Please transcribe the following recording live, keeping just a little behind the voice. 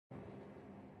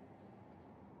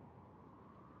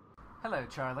Hello,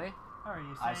 Charlie. How are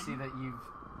you, I see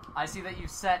that you've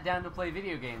sat down to play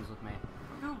video games with me.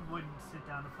 Who wouldn't sit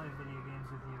down to play video games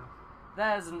with you?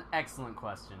 That is an excellent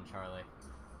question, Charlie.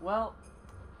 Well,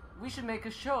 we should make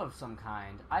a show of some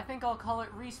kind. I think I'll call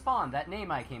it Respawn, that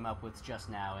name I came up with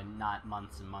just now and not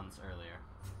months and months earlier.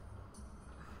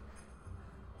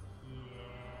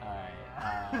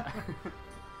 Yeah. Alright,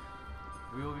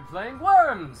 we will be playing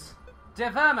Worms! De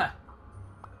Verme!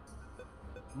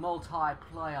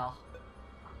 Multiplayer.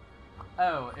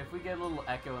 Oh, if we get a little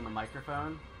echo in the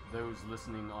microphone, those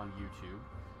listening on YouTube,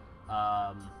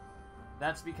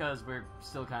 that's because we're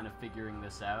still kind of figuring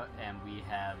this out, and we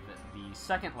have the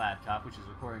second laptop, which is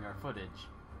recording our footage,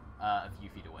 a few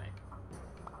feet away.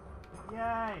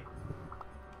 Yay!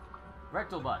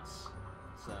 Rectal Butts.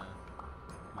 It's,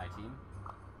 my team.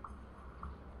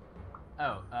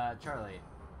 Oh, Charlie.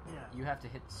 Yeah. You have to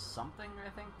hit something, I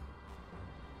think?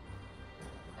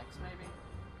 X, maybe?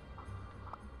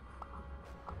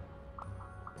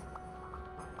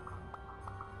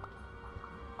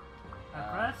 I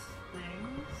pressed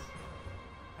things.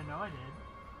 I know I did.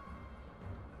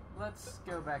 Let's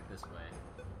go back this way.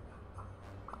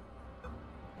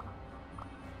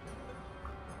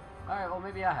 Alright, well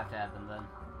maybe I have to add them then.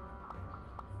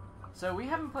 So we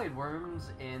haven't played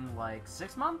Worms in like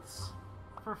 6 months?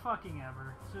 For fucking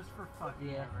ever. Just for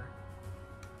fucking ever.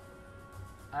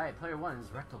 Alright, player 1 is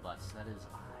Rectal Butts. That is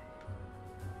I.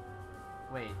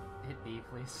 Wait, hit B,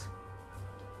 please.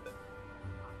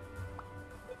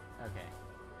 Okay.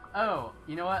 Oh,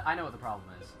 you know what? I know what the problem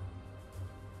is.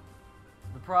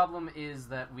 The problem is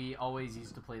that we always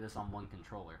used to play this on one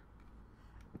controller.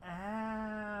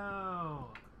 Oh.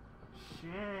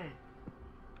 Shit.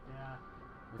 Yeah.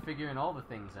 We're figuring all the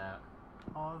things out.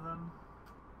 All of them?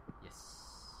 Yes.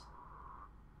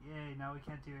 Yay, now we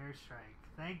can't do airstrike.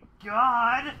 Thank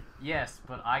God! Yes,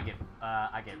 but I get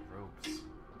ropes.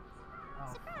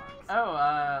 Oh, fuck.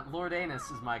 Oh, Lord Anus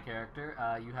is my character.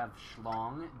 You have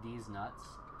Schlong, D's nuts.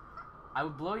 I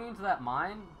would blow you into that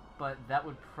mine, but that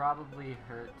would probably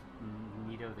hurt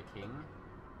Nito the King.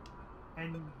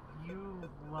 And you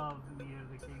love Nito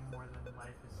the King more than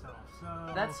life itself,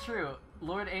 so... That's true.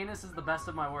 Lord Anus is the best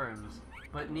of my worms,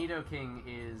 but Nito King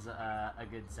is a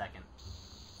good second.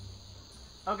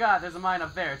 Oh god, there's a mine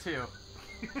up there, too.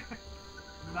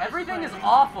 Nice Everything planning. is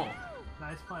awful!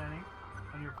 Nice planning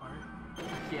on your part.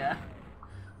 Yeah.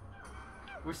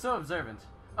 We're so observant.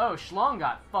 Oh, Schlong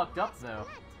got fucked up, though.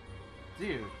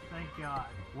 Dude. Thank God.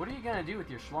 What are you gonna do with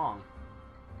your Schlong?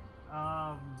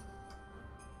 I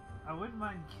wouldn't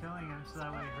mind killing him so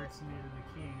that way it hurts Nito the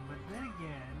King, but then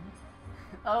again...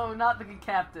 Oh, not the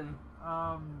captain.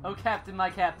 Oh, captain, my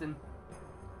captain.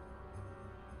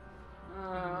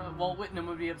 Walt Whitman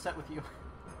would be upset with you.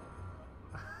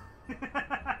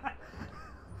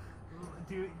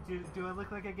 do I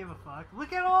look like I give a fuck?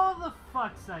 Look at all the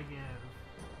fucks I give.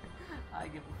 I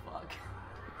give a fuck.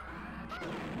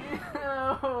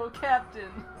 No,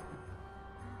 captain.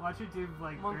 Watch it do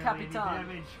like Mon barely any Capitan.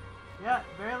 damage. Yeah,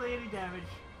 barely any damage.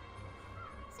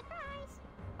 Surprise!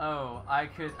 Oh, I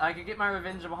could get my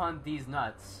revenge upon these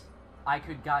nuts. I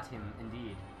could got him,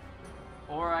 indeed.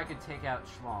 Or I could take out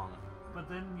Schlong. But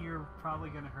then you're probably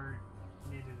gonna hurt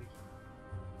Nito the King.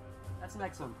 That's an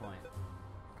excellent point.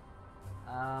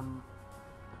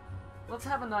 Let's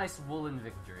have a nice woolen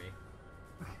victory.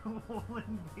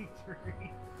 Woolen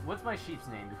victory. What's my sheep's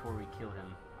name before we kill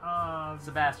him? Sebastian.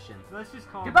 Sebastian. Let's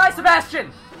just call Goodbye, him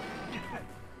Sebastian!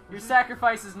 Your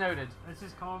sacrifice is noted. Let's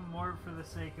just call him Mort for the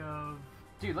sake of...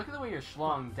 Dude, look at the way your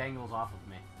Schlong dangles off of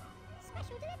me.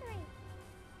 Special delivery!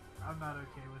 I'm not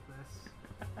okay with this.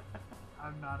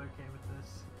 I'm not okay with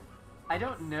this. I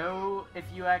don't know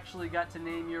if you actually got to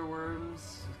name your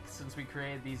worms since we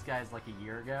created these guys like a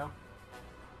year ago.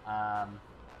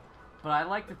 But I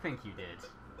like to think you did.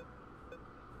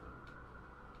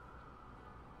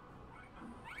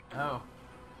 Oh.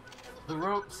 The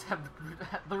ropes have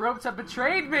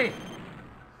betrayed me!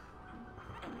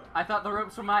 I thought the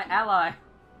ropes were my ally.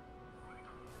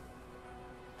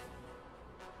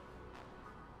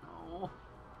 Oh.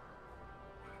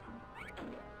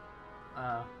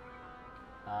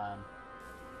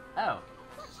 Oh.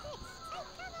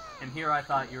 And here I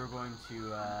thought you were going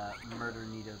to, murder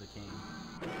Nito the King.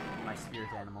 My spirit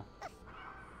animal.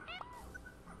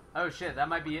 Oh shit, that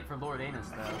might be it for Lord Anus,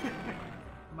 though.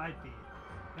 Might be.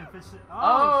 If it's...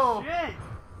 Oh! Shit!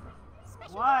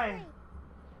 Special Why? delivery!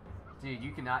 Dude,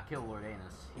 you cannot kill Lord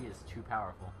Anus. He is too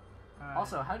powerful. Alright.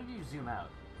 Also, how did you zoom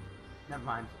out? Never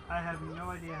mind. I have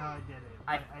no idea how I did it.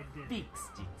 I but I did.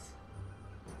 fixed it.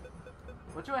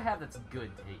 What do I have that's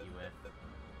good to hit you with?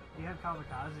 You have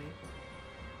Kamikaze.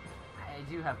 I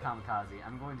do have Kamikaze.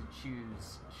 I'm going to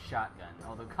choose Shotgun.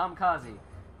 Although Kamikaze,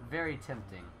 very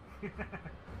tempting.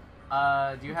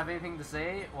 Do you have anything to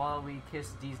say while we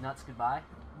kiss D's nuts goodbye?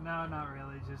 No, not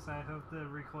really. Just I hope the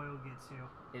recoil gets you.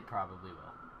 It probably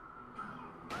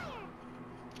will.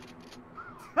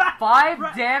 5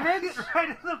 Right- damage? right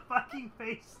in the fucking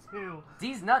face, too.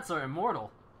 These nuts are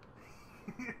immortal.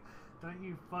 Don't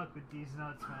you fuck with these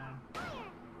nuts, man.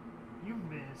 You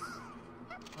missed.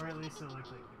 Or at least it looked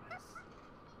like you missed.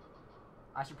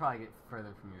 I should probably get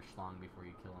further from your schlong before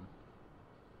you kill him.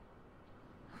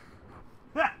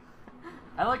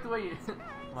 I like the way you...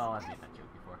 well, I've made that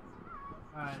joke before.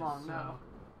 Alright, Schlong, so... no.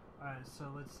 Alright, so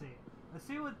let's see. Let's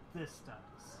see what this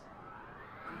does.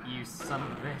 You son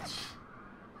of a bitch.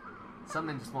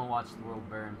 Something just won't watch the world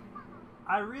burn.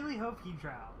 I really hope he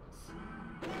drowns.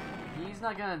 He's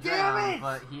not gonna Damn drown, it!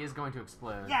 but he is going to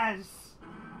explode. Yes!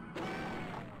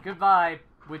 Goodbye,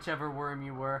 whichever worm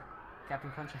you were.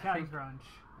 Captain Crunch, I Captain think? Crunch.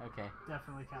 Okay.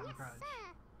 Definitely Captain Yes, Crunch. sir.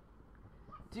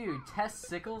 Dude,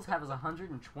 Testicles has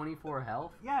 124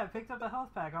 health? Yeah, I picked up a health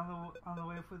pack on the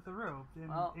way with the rope and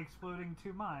Well- exploding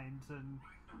 2 mines and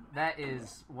That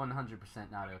is 100%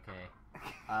 not okay.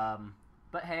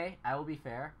 But hey, I will be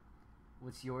fair.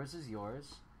 What's yours is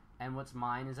yours, and what's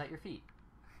mine is at your feet.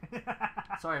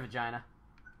 Sorry, vagina.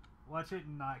 watch it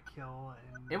not kill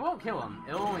and It won't kill him.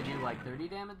 It'll only do like 30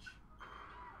 damage.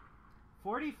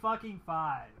 40 fucking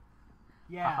 5.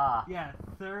 Yeah, Haha. yeah,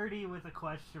 30 with a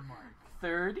question mark.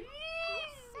 30?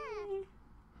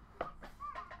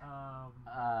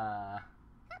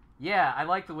 Yeah, I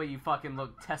like the way you fucking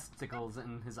look testicles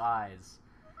in his eyes.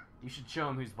 You should show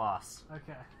him who's boss.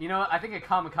 Okay. You know what? I think a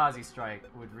kamikaze strike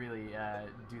would really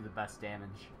do the best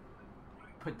damage.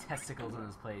 Put testicles in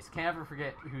his place. Can't ever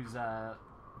forget who's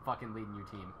fucking leading your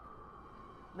team.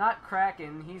 Not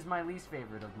Kraken. He's my least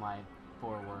favorite of my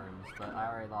 4 worms, but I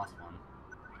already lost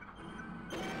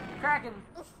one. Kraken!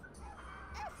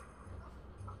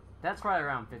 That's probably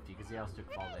around 50 because he also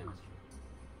took fall damage.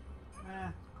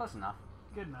 Close enough.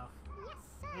 Good enough. Yes,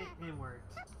 sir. It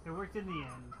worked. It worked in the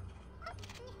end.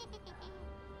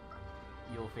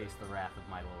 You'll face the wrath of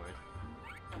my lord.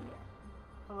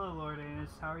 Hello, Lord Anus.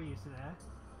 How are you today?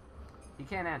 He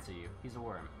can't answer you. He's a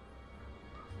worm.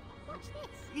 Watch this.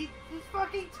 He's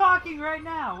fucking talking right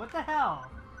now. What the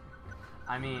hell?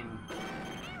 I mean,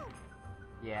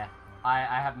 yeah. I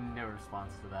have no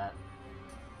response to that.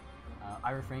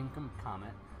 I refrain from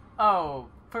comment. Oh,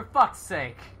 for fuck's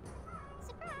sake!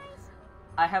 Surprise.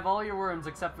 I have all your worms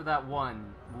except for that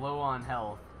one, low on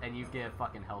health, and you get a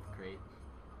fucking health crate.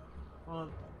 Well,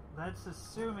 that's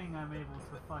assuming I'm able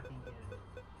to fucking get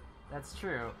it. That's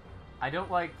true. I don't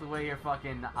like the way you're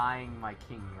fucking eyeing my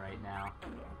king right now.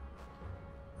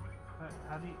 But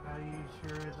how do you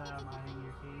sure that I'm eyeing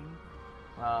your king?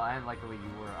 Well, I didn't like the way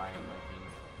you were eyeing my king.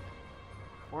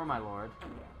 Or my lord.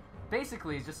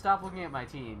 Basically, just stop looking at my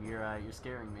team. You're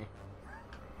scaring me.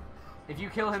 If you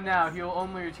kill him now, he will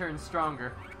only return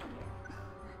stronger.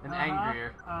 And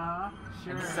angrier.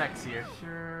 Sure. And sexier.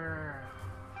 Sure.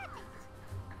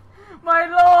 My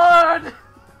lord!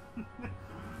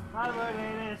 My Lord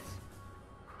Anus.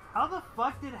 How the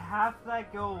fuck did half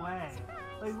that go away?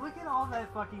 Like, look at all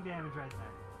that fucking damage right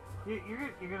there.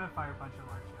 You're gonna fire punch him,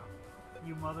 aren't you?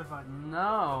 You motherfucker.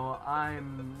 No,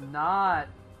 I'm not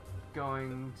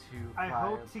going to. I fire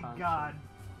hope to punch God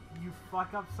him. you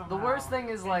fuck up somehow. The worst thing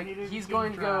is and like neither he's can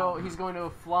going to drown. go. He's going to go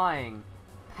flying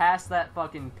past that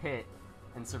fucking pit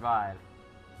and survive.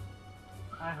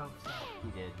 I hope so.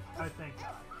 He did. I thank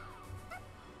God.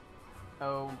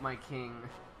 Oh, my king.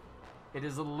 It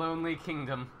is a lonely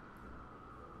kingdom.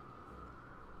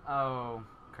 Oh,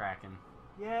 Kraken.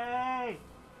 Yay!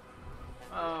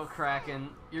 Oh, Kraken.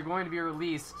 You're going to be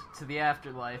released to the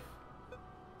afterlife.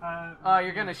 Uh, Oh,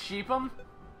 you're gonna sheep him?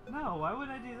 No, why would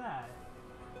I do that?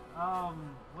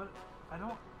 What? I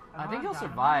don't. I think he'll have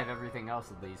survive everything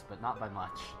else at least, but not by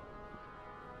much.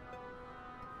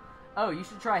 Oh, you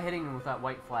should try hitting him with that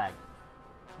white flag.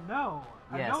 dynamite. No,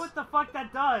 I Yes. know what the fuck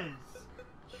that does.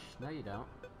 Shh, no, you don't.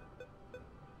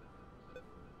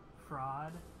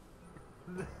 Fraud.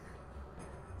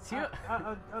 See,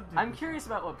 I'll do I'm this. curious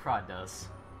about what prod does.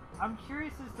 I'm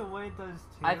curious as to what it does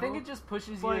too. I think it just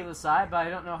pushes you Like- to the side, but I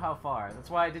don't know how far. That's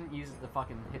why I didn't use it to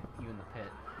fucking hit you in the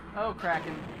pit. Oh,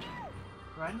 Kraken.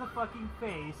 right in the fucking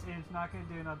face, and it's not gonna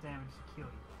do enough damage to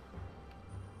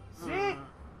kill you.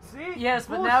 See? Yes,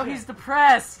 but now Bullshit. he's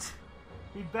depressed.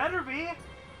 He better be.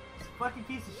 He's a fucking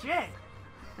piece of shit.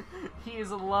 He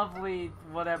is a lovely,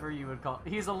 whatever you would call it.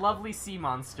 He's a lovely sea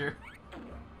monster.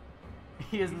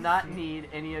 He does He's a not sea- need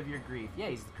any of your grief. Yeah,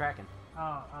 he's the Kraken.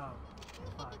 Oh,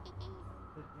 fuck.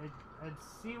 and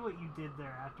see what you did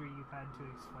there after you had to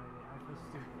explain it. I feel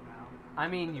stupid now. I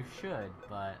mean, you should,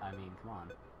 but, I mean, come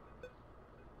on.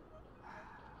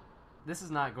 This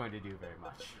is not going to do very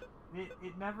much.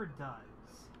 It never does.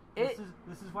 It-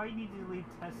 This is why you need to leave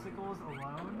testicles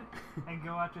alone and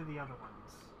go after the other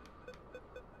ones.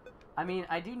 I mean,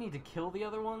 I do need to kill the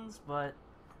other ones, but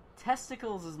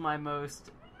testicles is my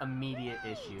most immediate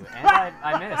issue, and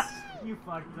I missed. You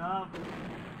fucked up.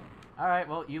 Alright,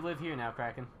 well, you live here now,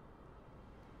 Kraken.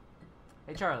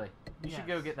 Hey, Charlie, you should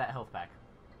go Yes. get that health pack.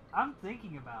 I'm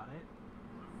thinking about it.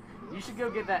 You should go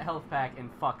get that health pack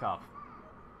and fuck up.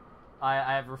 I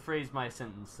have rephrased my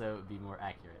sentence so it would be more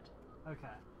accurate. Okay.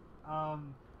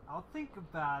 I'll think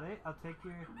about it. I'll take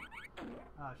your...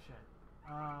 Oh, shit.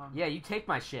 Yeah, you take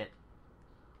my shit.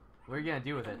 What are you gonna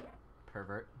do with it,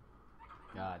 pervert?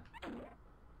 God.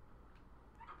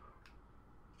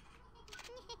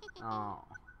 Oh.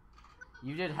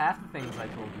 You did half the things I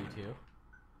told you to.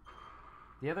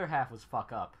 The other half was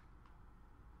fuck up.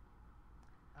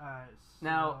 Alright, so...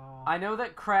 Now, I know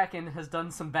that Kraken has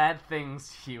done some bad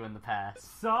things to you in the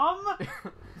past. Some?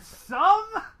 Some?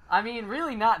 I mean,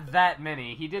 really not that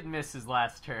many. He did miss his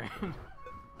last turn.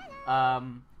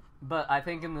 But I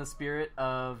think in the spirit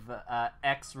of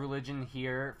X-religion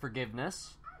here,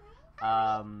 forgiveness,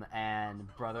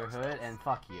 and brotherhood, and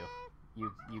fuck you.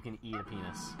 You can eat a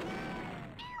penis.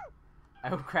 I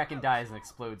hope Kraken dies and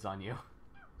explodes on you.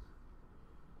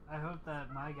 I hope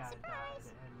that my guy died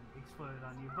and exploded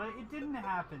on you, but it didn't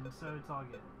happen, so it's all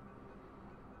good.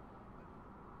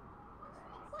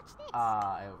 Watch this.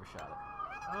 I overshot it.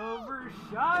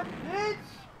 Overshot, bitch!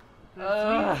 The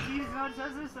Ugh. sweet cheese nuts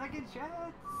has a second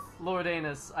chance! Lord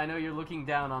Anus, I know you're looking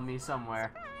down on me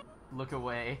somewhere. Look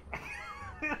away.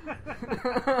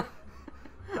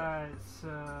 Alright,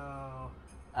 so...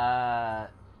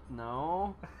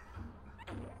 No.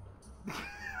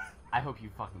 I hope you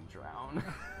fucking drown.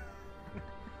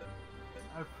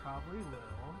 I probably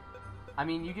will. I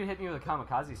mean, you can hit me with a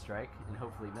kamikaze strike and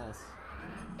hopefully miss.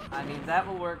 I mean, that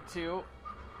will work too.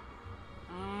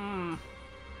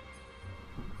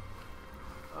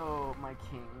 Oh, my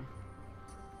king.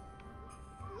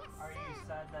 Are you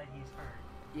sad that he's hurt?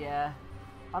 Yeah.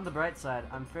 On the bright side,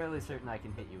 I'm fairly certain I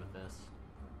can hit you with this.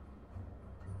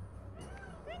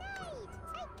 Grenade!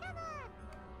 Take cover!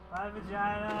 Bye,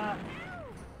 vagina!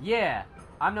 Yeah!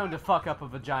 I'm known to fuck up a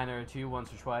vagina or two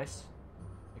once or twice.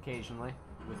 Occasionally.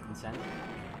 With consent.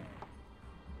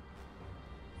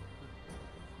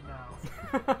 No.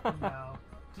 No.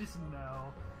 Just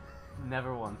no.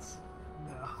 Never once.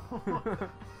 No.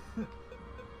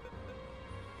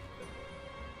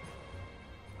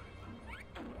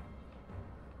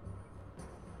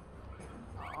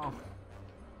 Oh.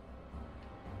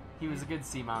 He was a good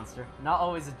sea monster. Not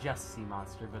always a just sea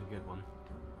monster, but a good one.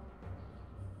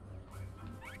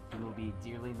 He will be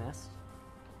dearly missed.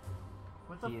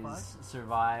 What the He fuck? is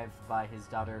survived by his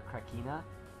daughter Krakena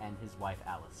and his wife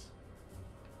Alice.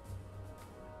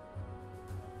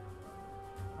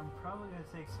 I'm probably gonna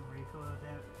take some recoil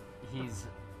damage. He's...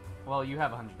 Well, you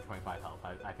have 125 health.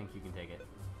 I think you can take it.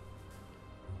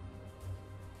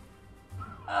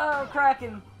 Oh,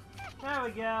 Kraken! There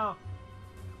we go!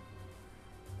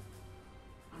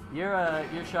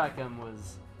 Your shotgun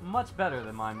was much better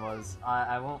than mine was.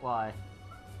 I won't lie.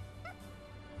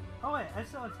 Oh wait, I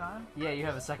still have time. Yeah, you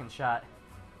have a second shot.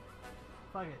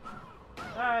 Fuck it.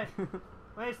 Alright.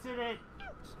 Wasted it.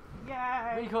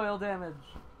 Yay! Recoil damage.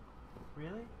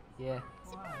 Really? Yeah.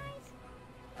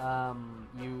 Why?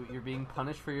 You're being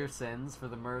punished for your sins for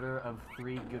the murder of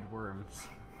 3 good worms.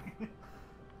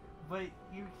 But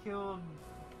you killed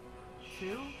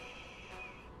 2?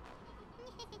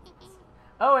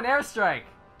 Oh, an airstrike!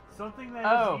 Something that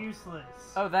Oh. is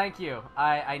useless. Oh, thank you.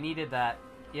 I needed that.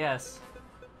 Yes.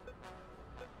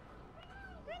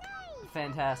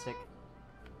 Fantastic.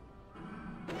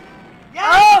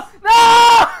 Yes!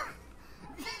 Oh!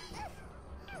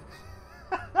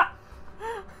 No!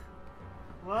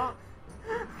 Well,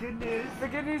 good news. The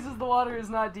good news is the water is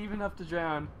not deep enough to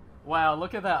drown. Wow,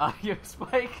 look at that audio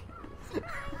spike.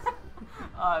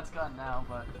 Oh, it's gone now,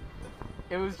 but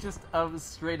it was just a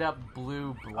straight up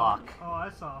blue block. Oh, I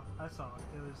saw.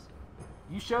 It was...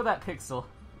 You show that pixel.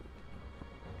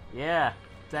 Yeah,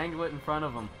 dangle it in front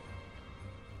of them.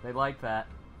 They like that.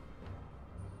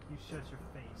 You shut your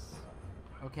face.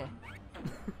 Okay.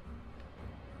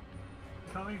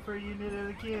 Coming for Unit of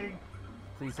the King.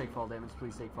 Please take fall damage.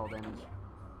 Please take fall damage.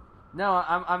 No,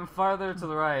 I'm farther to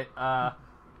the right.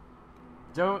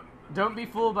 Don't be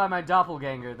fooled by my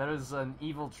doppelganger. That is an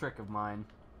evil trick of mine.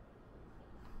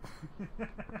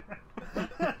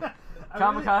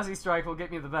 Kamikaze strike will get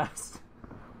me the best.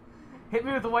 Hit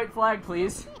me with the white flag,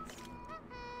 please.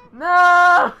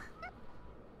 No!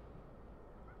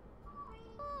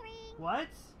 Boring. What?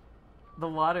 The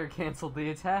water canceled the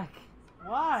attack.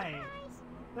 Why?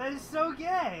 That is so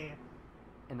gay.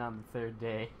 And on the third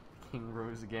day, the king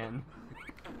rose again.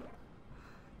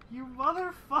 You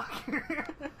motherfucker.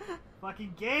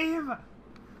 Fucking game. I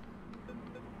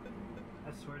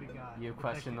swear to God. You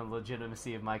question the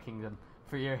legitimacy of my kingdom.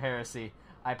 For your heresy,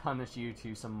 I punish you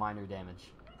to some minor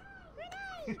damage.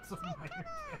 It's a minor damage.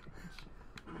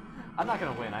 I'm not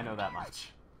gonna win, I know that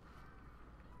much.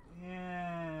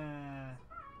 Yeah.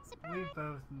 We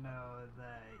both know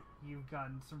that you've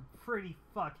gotten some pretty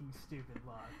fucking stupid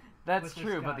luck. That's with this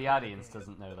true, but the goddamn audience game.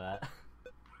 doesn't know that.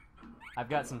 I've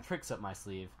got some tricks up my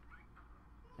sleeve.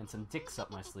 And some dicks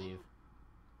up my sleeve.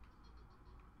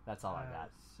 That's all I got.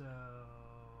 So...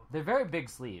 They're very big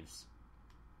sleeves.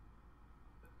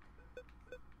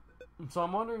 So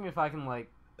I'm wondering if I can, like,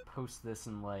 post this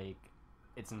in, like,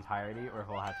 its entirety, or if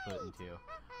I'll have to put it in two.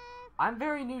 I'm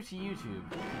very new to YouTube,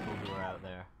 people who are out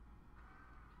there.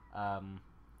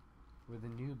 We're the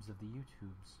noobs of the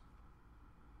YouTubes.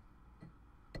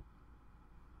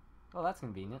 Oh, that's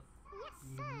convenient.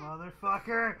 Yes, You sir.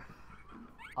 motherfucker!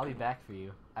 I'll be back for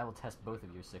you. I will test both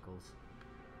of your sickles.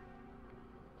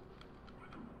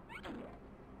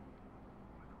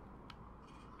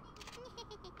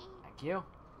 Thank you.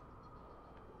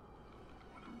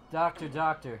 Doctor,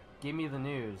 doctor, give me the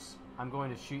news. I'm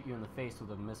going to shoot you in the face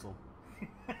with a missile.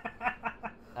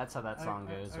 That's how that song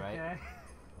goes, right? Okay.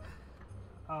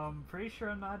 Pretty sure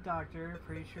I'm not a doctor.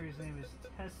 Pretty sure his name is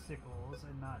Testicles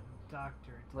and not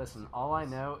Doctor. Listen, all I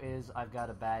know is I've got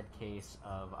a bad case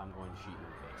of I'm going to shoot you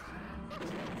in the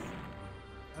face.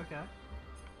 Okay.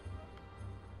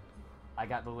 I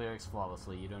got the lyrics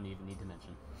flawlessly, you don't even need to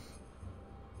mention.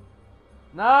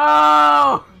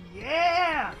 No!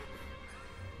 Yeah!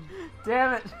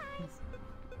 Damn it!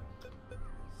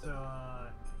 So,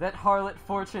 That harlot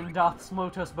fortune doth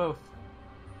smote us both.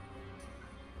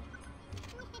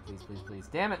 Please, please, please.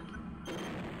 Damn it!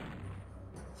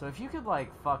 So if you could,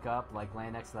 like, fuck up, like,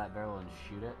 land next to that barrel and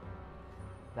shoot it,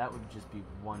 that would just be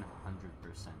 100%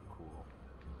 cool.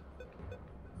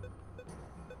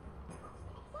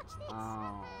 Watch this.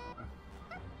 Oh.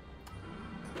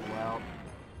 Well,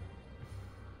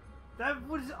 that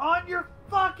was on your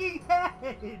fucking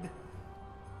head!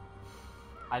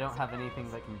 I don't have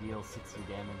anything that can deal 60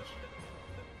 damage.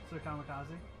 So,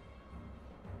 kamikaze.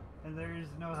 And there's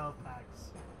no health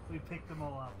packs. We picked them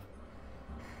all up.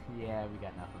 Yeah, we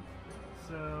got nothing.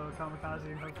 So, kamikaze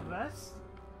and hope for the best?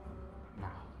 No.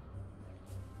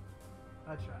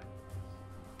 That's right.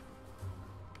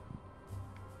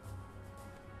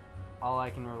 All I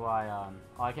can rely on,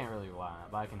 all I can't really rely on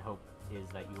it, but I can hope is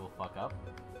that you will fuck up.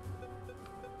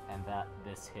 And that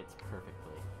this hits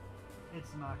perfectly.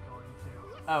 It's not going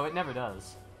to. Oh, it never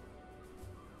does.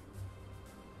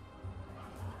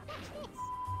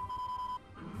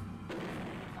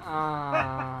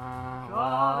 Got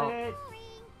Well, it!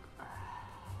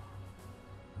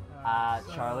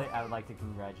 So, Charlie, I would like to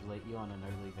congratulate you on an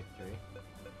early victory.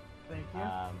 Thank you.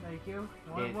 Thank you.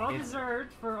 it- Well it's-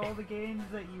 deserved for all the games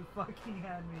that you fucking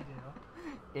had me do.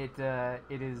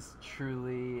 It is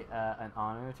truly an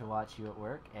honor to watch you at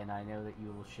work, and I know that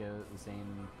you will show the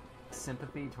same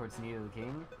sympathy towards Nita the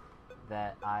King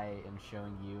that I am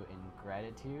showing you in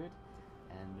gratitude.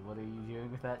 And what are you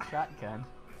doing with that shotgun?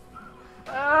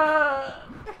 Ah!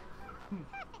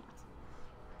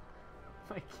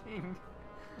 My king,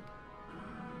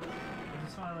 I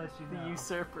just want to let you the know.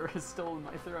 usurper has stolen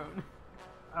my throne.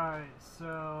 Alright,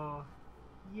 so...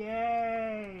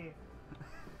 Yay!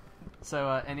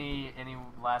 So, any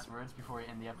last words before we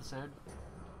end the episode?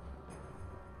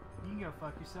 You can go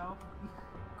fuck yourself.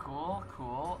 Cool,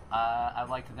 cool. I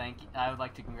would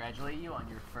like to congratulate you on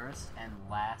your first and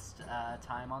last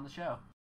time on the show.